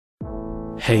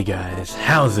Hey guys,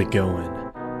 how's it going?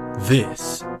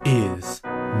 This is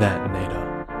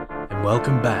Natinator, and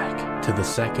welcome back to the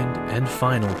second and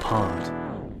final part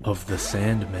of the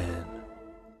Sandman.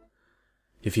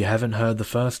 If you haven't heard the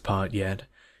first part yet,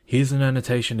 here's an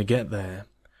annotation to get there,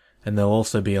 and there'll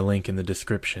also be a link in the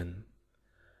description.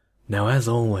 Now as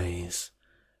always,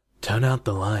 turn out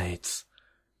the lights,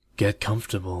 get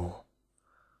comfortable,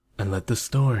 and let the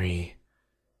story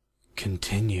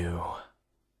continue.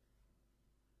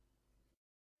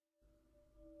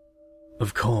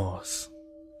 Of course,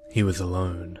 he was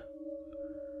alone.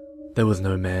 There was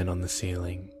no man on the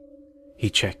ceiling. He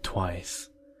checked twice.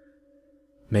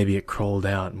 Maybe it crawled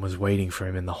out and was waiting for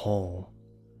him in the hall.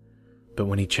 But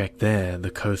when he checked there,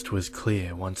 the coast was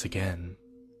clear once again.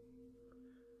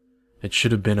 It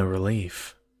should have been a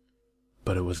relief,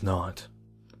 but it was not.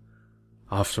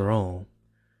 After all,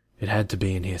 it had to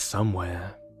be in here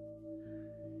somewhere.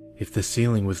 If the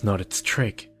ceiling was not its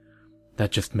trick, that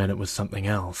just meant it was something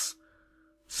else.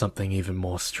 Something even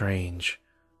more strange,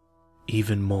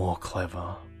 even more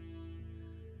clever.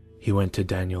 He went to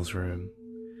Daniel's room.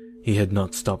 He had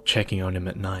not stopped checking on him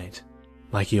at night,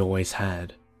 like he always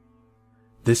had.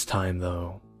 This time,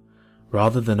 though,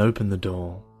 rather than open the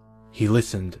door, he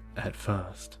listened at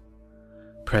first,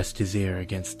 pressed his ear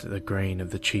against the grain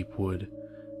of the cheap wood,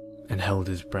 and held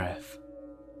his breath,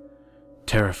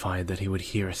 terrified that he would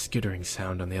hear a skittering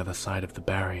sound on the other side of the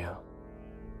barrier.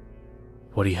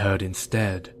 What he heard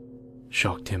instead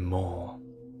shocked him more.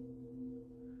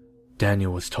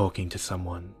 Daniel was talking to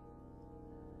someone.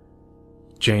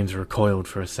 James recoiled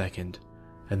for a second,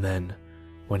 and then,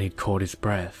 when he'd caught his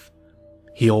breath,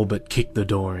 he all but kicked the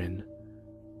door in.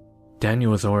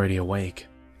 Daniel was already awake,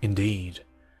 indeed,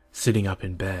 sitting up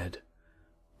in bed,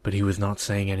 but he was not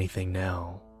saying anything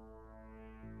now.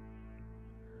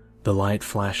 The light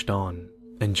flashed on,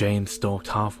 and James stalked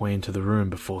halfway into the room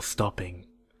before stopping.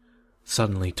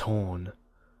 Suddenly torn.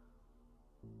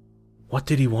 What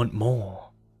did he want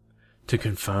more? To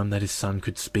confirm that his son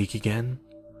could speak again?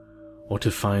 Or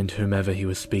to find whomever he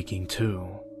was speaking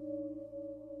to?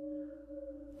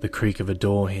 The creak of a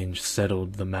door hinge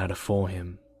settled the matter for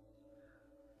him.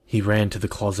 He ran to the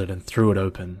closet and threw it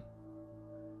open.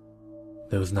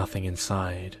 There was nothing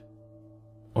inside.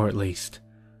 Or at least,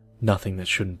 nothing that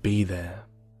shouldn't be there.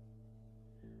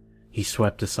 He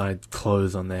swept aside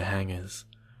clothes on their hangers,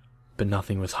 but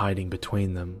nothing was hiding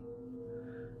between them.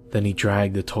 Then he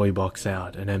dragged the toy box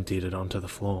out and emptied it onto the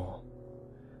floor.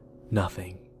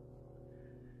 Nothing.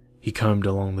 He combed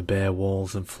along the bare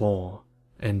walls and floor,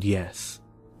 and yes,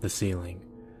 the ceiling,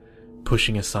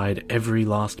 pushing aside every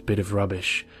last bit of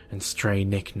rubbish and stray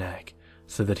knick-knack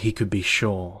so that he could be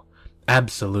sure,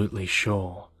 absolutely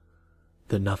sure,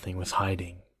 that nothing was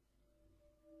hiding.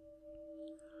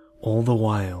 All the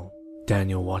while,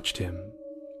 Daniel watched him.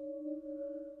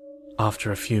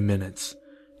 After a few minutes,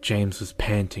 James was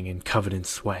panting and covered in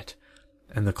sweat,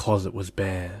 and the closet was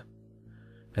bare,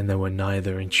 and there were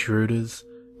neither intruders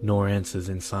nor answers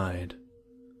inside.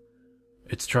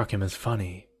 It struck him as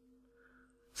funny,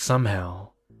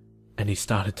 somehow, and he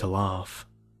started to laugh,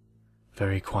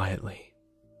 very quietly.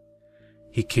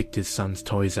 He kicked his son's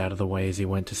toys out of the way as he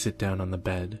went to sit down on the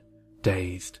bed,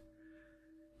 dazed.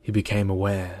 He became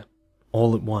aware,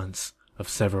 all at once, of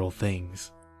several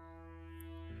things.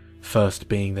 First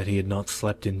being that he had not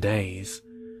slept in days,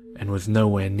 and was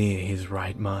nowhere near his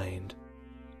right mind.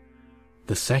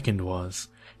 The second was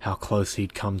how close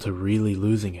he'd come to really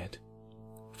losing it,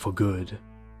 for good.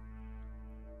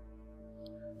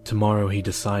 Tomorrow he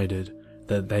decided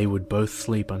that they would both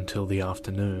sleep until the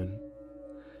afternoon,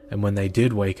 and when they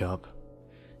did wake up,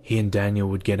 he and Daniel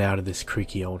would get out of this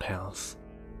creaky old house.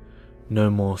 No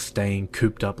more staying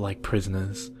cooped up like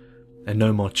prisoners, and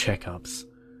no more checkups,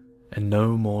 and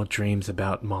no more dreams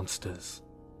about monsters.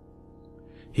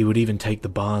 He would even take the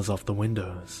bars off the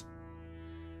windows.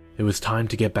 It was time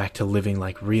to get back to living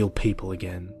like real people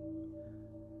again.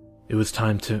 It was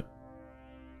time to...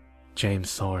 James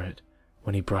saw it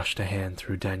when he brushed a hand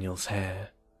through Daniel's hair.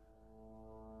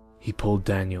 He pulled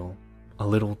Daniel, a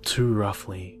little too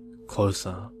roughly,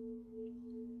 closer.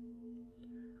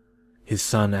 His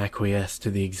son acquiesced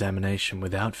to the examination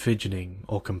without fidgeting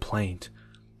or complaint,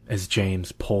 as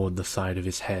James pawed the side of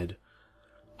his head,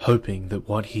 hoping that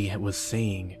what he was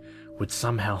seeing would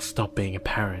somehow stop being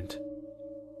apparent.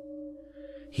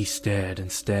 He stared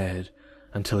and stared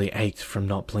until he ached from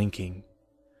not blinking,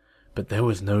 but there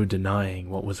was no denying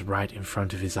what was right in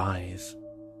front of his eyes.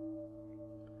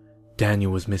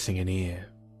 Daniel was missing an ear.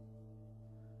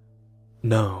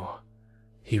 No,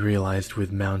 he realized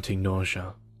with mounting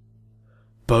nausea.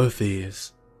 Both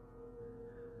ears.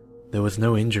 There was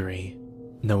no injury,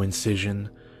 No incision,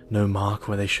 no mark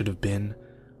where they should have been.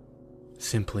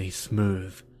 Simply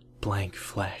smooth, blank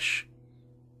flesh.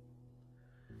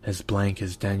 As blank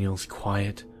as Daniel's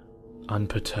quiet,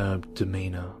 unperturbed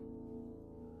demeanor.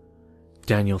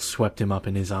 Daniel swept him up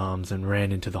in his arms and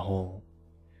ran into the hall.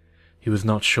 He was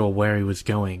not sure where he was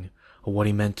going or what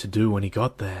he meant to do when he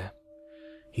got there.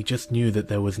 He just knew that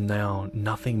there was now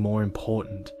nothing more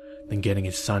important than getting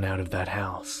his son out of that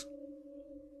house.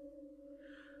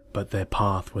 But their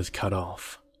path was cut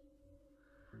off.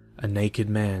 A naked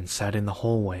man sat in the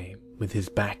hallway with his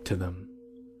back to them.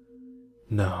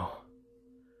 No,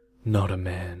 not a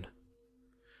man.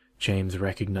 James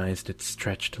recognized its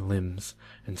stretched limbs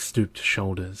and stooped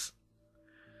shoulders.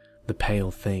 The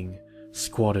pale thing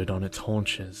squatted on its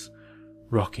haunches,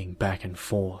 rocking back and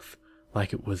forth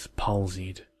like it was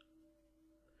palsied.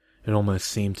 It almost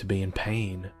seemed to be in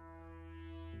pain.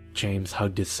 James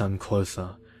hugged his son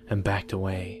closer and backed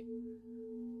away.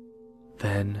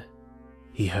 Then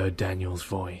he heard Daniel's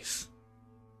voice.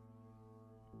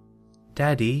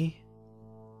 "Daddy?"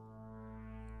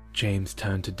 James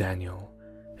turned to Daniel,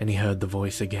 and he heard the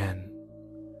voice again.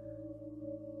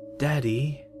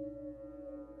 "Daddy?"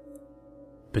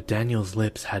 But Daniel's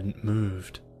lips hadn't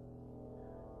moved.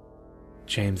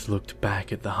 James looked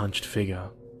back at the hunched figure.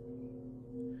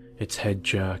 Its head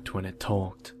jerked when it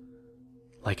talked,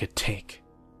 like a tick.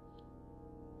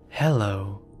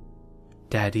 "Hello,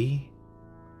 Daddy?"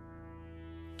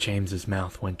 James's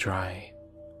mouth went dry.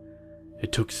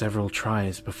 It took several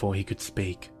tries before he could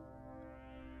speak.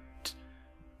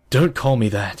 "Don't call me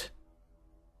that."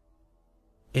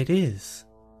 "It is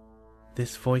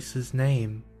this voice's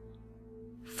name.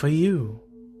 For you."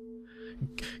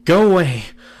 "Go away!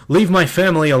 Leave my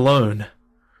family alone!"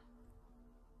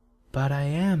 "But I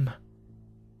am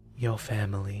your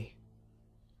family."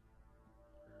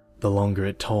 The longer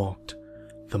it talked,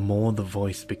 the more the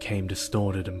voice became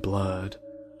distorted and blurred.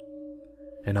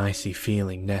 An icy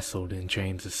feeling nestled in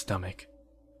James's stomach.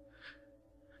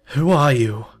 "Who are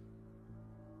you?"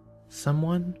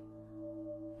 "Someone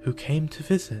who came to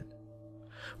visit."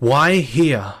 "Why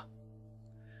here?"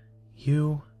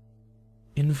 "You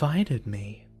invited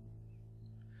me."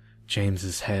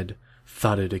 James's head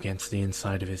thudded against the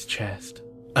inside of his chest.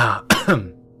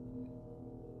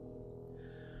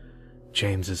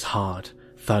 James's heart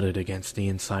thudded against the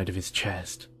inside of his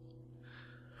chest.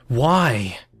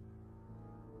 "Why?"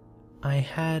 "I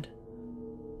had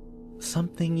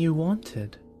something you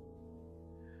wanted."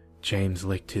 James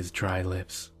licked his dry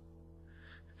lips.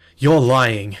 "You're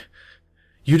lying.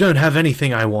 You don't have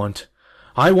anything I want.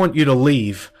 I want you to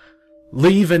leave.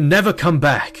 Leave and never come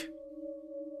back."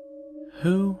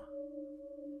 "Who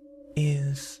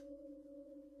is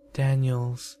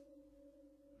Daniel's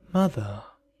mother?"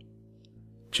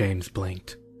 James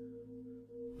blinked.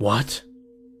 "What?"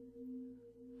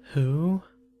 "Who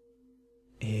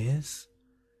is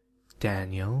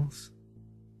Daniel's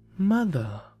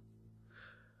mother?"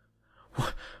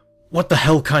 What the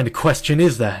hell kind of question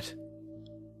is that?"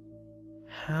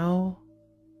 "How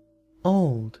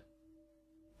old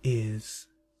is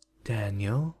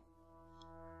Daniel?"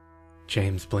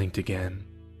 James blinked again.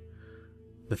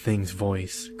 The thing's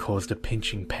voice caused a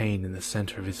pinching pain in the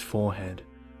center of his forehead.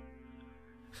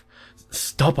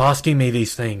 "Stop asking me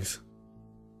these things."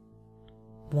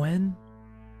 "When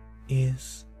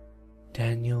is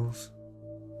Daniel's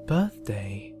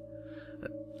birthday?"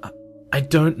 I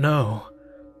don't know."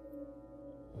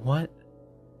 "What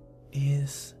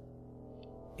is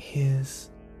his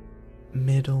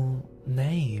middle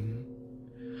name?"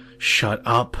 "Shut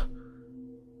up."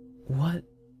 "What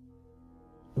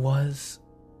was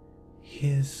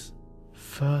his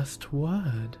first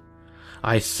word?"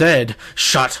 "I said,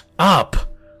 shut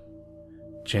up!"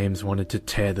 James wanted to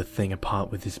tear the thing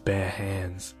apart with his bare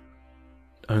hands.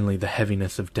 Only the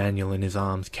heaviness of Daniel in his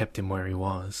arms kept him where he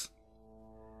was.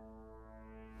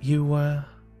 "You were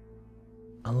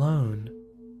alone.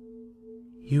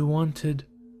 You wanted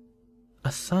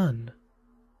a son,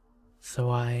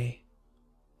 so I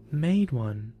made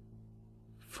one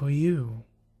for you."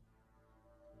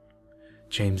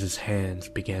 James's hands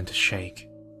began to shake.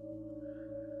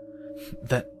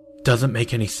 "That doesn't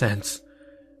make any sense.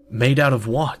 Made out of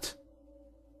what?"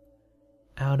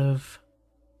 "Out of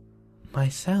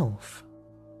myself."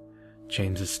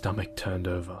 James's stomach turned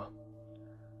over.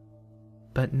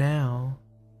 "But now,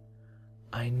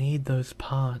 I need those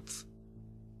parts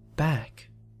back."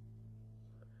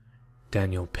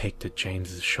 Daniel picked at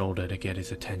James's shoulder to get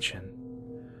his attention.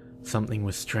 Something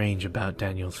was strange about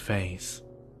Daniel's face.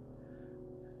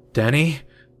 "Danny,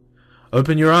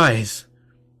 open your eyes."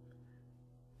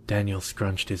 Daniel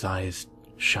scrunched his eyes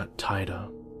shut tighter.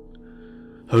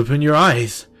 Open your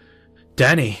eyes!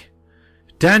 Danny!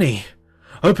 Danny!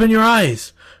 Open your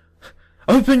eyes!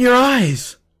 Open your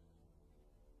eyes!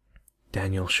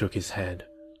 Daniel shook his head,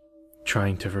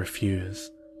 trying to refuse,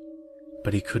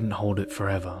 but he couldn't hold it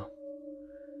forever.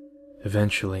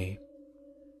 Eventually,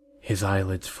 his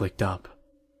eyelids flicked up,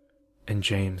 and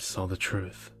James saw the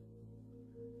truth.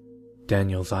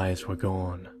 Daniel's eyes were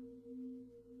gone.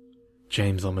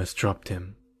 James almost dropped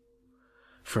him.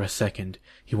 For a second,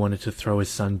 he wanted to throw his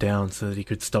son down so that he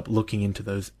could stop looking into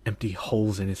those empty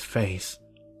holes in his face.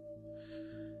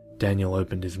 Daniel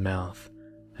opened his mouth,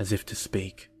 as if to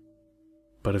speak,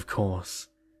 but of course,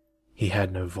 he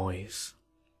had no voice.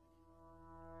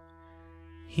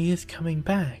 He is coming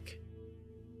back,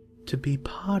 to be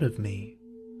part of me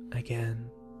again.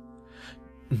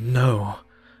 No,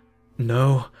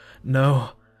 no, no,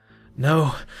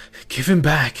 no, give him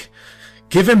back!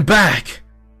 Give him back!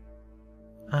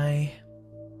 I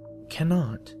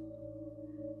cannot.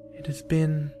 It has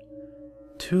been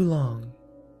too long.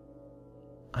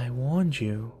 I warned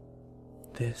you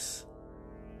this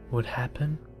would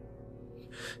happen.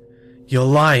 You're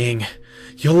lying!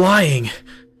 You're lying!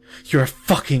 You're a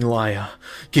fucking liar!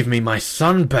 Give me my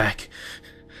son back!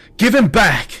 Give him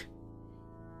back!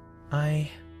 I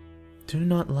do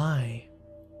not lie.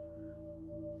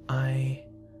 I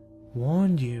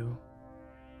warned you.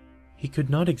 He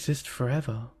could not exist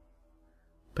forever,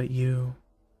 but you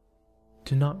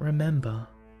do not remember.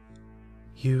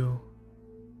 You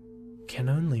can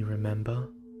only remember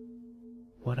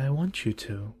what I want you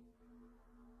to.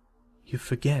 You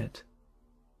forget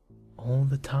all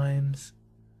the times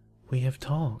we have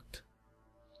talked.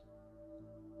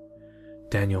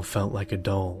 Daniel felt like a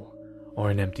doll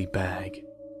or an empty bag.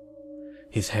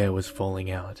 His hair was falling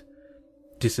out,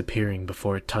 disappearing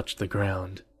before it touched the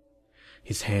ground.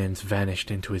 His hands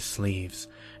vanished into his sleeves,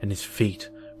 and his feet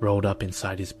rolled up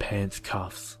inside his pants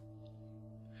cuffs.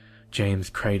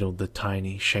 James cradled the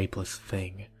tiny, shapeless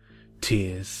thing,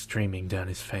 tears streaming down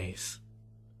his face.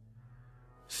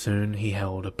 Soon he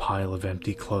held a pile of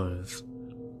empty clothes,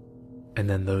 and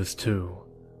then those too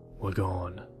were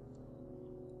gone.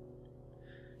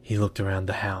 He looked around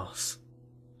the house.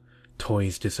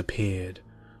 Toys disappeared.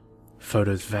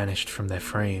 Photos vanished from their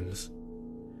frames.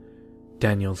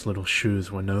 Daniel's little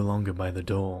shoes were no longer by the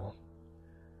door.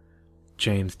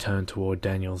 James turned toward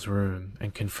Daniel's room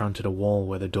and confronted a wall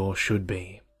where the door should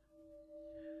be.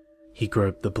 He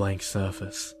groped the blank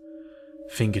surface,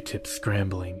 fingertips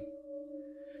scrambling.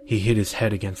 He hit his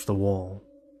head against the wall.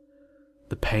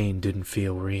 The pain didn't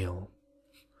feel real.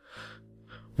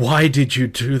 Why did you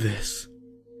do this?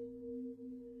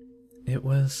 It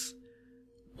was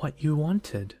what you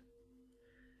wanted,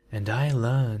 and I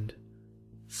learned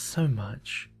so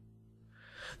much.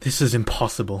 This is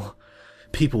impossible.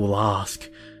 People will ask.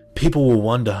 People will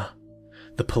wonder.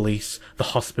 The police, the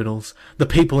hospitals, the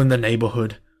people in the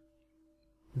neighborhood.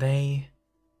 They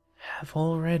have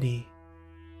already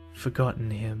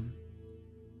forgotten him.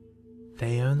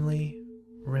 They only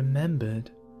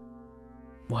remembered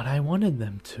what I wanted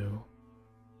them to.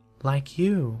 Like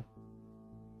you.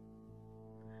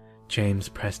 James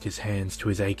pressed his hands to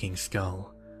his aching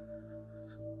skull.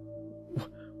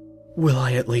 Will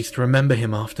I at least remember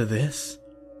him after this?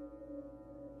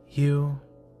 You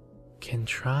can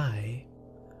try,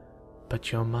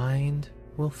 but your mind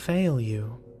will fail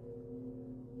you,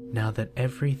 now that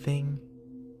everything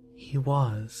he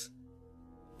was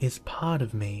is part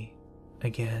of me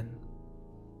again.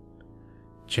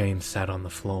 James sat on the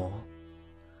floor,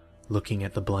 looking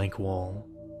at the blank wall.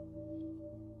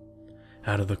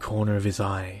 Out of the corner of his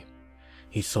eye,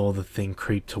 he saw the thing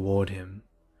creep toward him,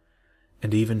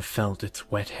 and even felt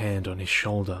its wet hand on his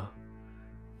shoulder,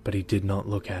 but he did not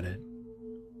look at it.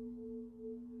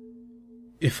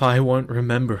 If I won't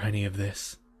remember any of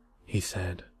this, he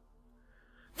said,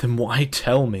 then why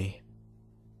tell me?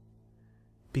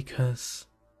 Because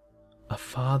a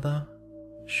father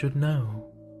should know.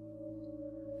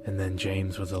 And then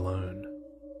James was alone.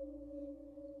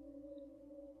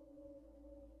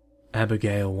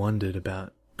 Abigail wondered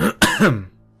about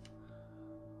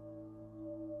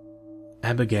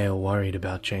Abigail worried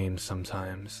about James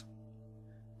sometimes.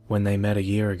 When they met a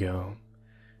year ago,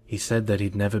 he said that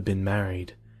he'd never been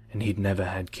married and he'd never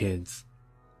had kids.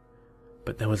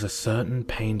 But there was a certain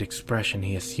pained expression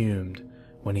he assumed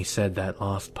when he said that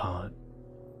last part.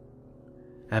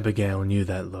 Abigail knew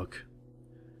that look.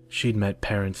 She'd met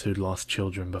parents who'd lost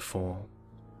children before.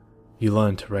 You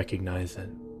learned to recognize it.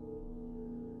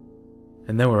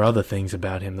 And there were other things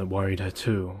about him that worried her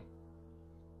too.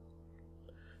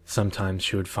 Sometimes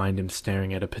she would find him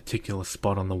staring at a particular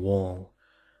spot on the wall,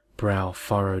 brow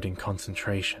furrowed in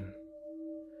concentration.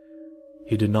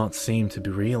 He did not seem to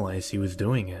realize he was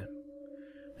doing it.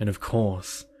 And of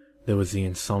course, there was the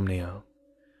insomnia,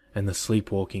 and the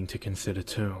sleepwalking to consider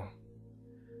too.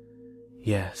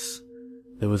 Yes,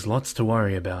 there was lots to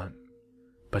worry about,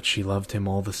 but she loved him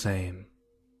all the same.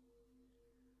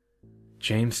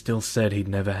 James still said he'd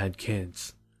never had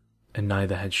kids, and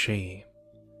neither had she.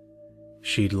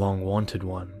 She'd long wanted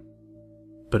one,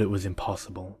 but it was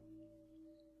impossible.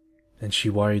 And she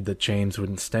worried that James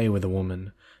wouldn't stay with a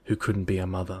woman who couldn't be a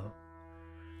mother,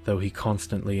 though he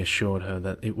constantly assured her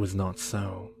that it was not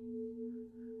so.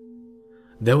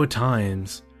 There were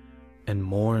times, and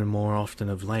more often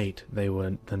of late, they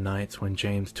were the nights when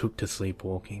James took to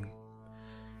sleepwalking,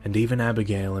 and even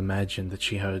Abigail imagined that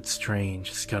she heard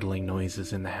strange, scuttling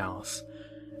noises in the house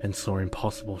and saw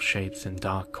impossible shapes in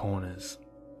dark corners.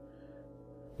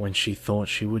 When she thought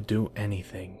she would do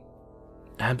anything,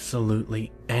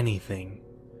 absolutely anything,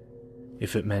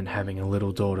 if it meant having a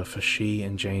little daughter for she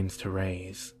and James to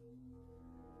raise.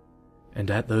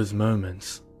 And at those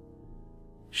moments,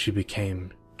 she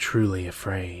became truly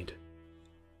afraid,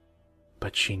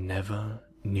 but she never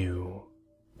knew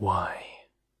why.